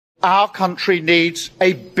Our country needs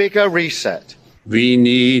a bigger reset. We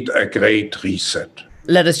need a great reset.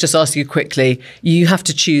 Let us just ask you quickly, you have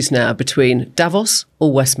to choose now between Davos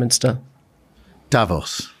or Westminster.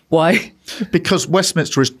 Davos. Why? Because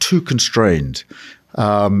Westminster is too constrained.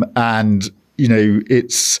 And, you know,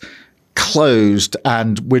 it's closed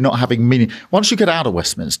and we're not having meaning. Once you get out of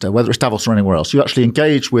Westminster, whether it's Davos or anywhere else, you actually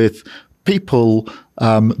engage with people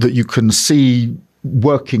that you can see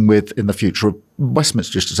working with in the future.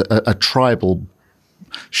 Westminster is just a tribal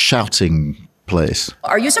shouting place.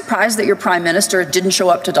 Are you surprised that your Prime Minister didn't show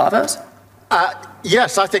up to Davos?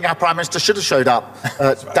 Yes, I think our Prime Minister should have showed up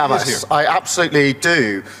at Davos. I absolutely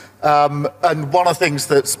do. And one of the things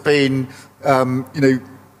that's been,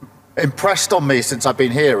 impressed on me since I've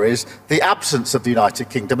been here is the absence of the United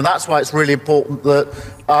Kingdom. And that's why it's really important that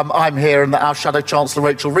I'm here and that our Shadow Chancellor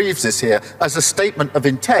Rachel Reeves is here as a statement of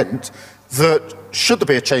intent that should there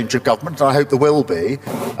be a change of government, and I hope there will be,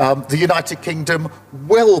 the United Kingdom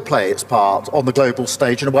will play its part on the global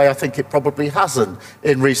stage in a way I think it probably hasn't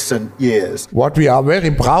in recent years. What we are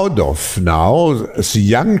very proud of now, the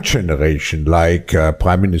young generation, like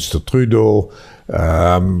Prime Minister Trudeau,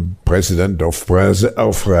 President of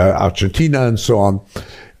Argentina and so on,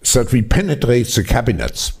 so that we penetrate the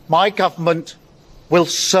cabinets. My government will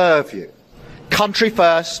serve you. Country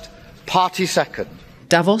first, party second.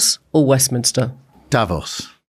 Davos or Westminster? Davos.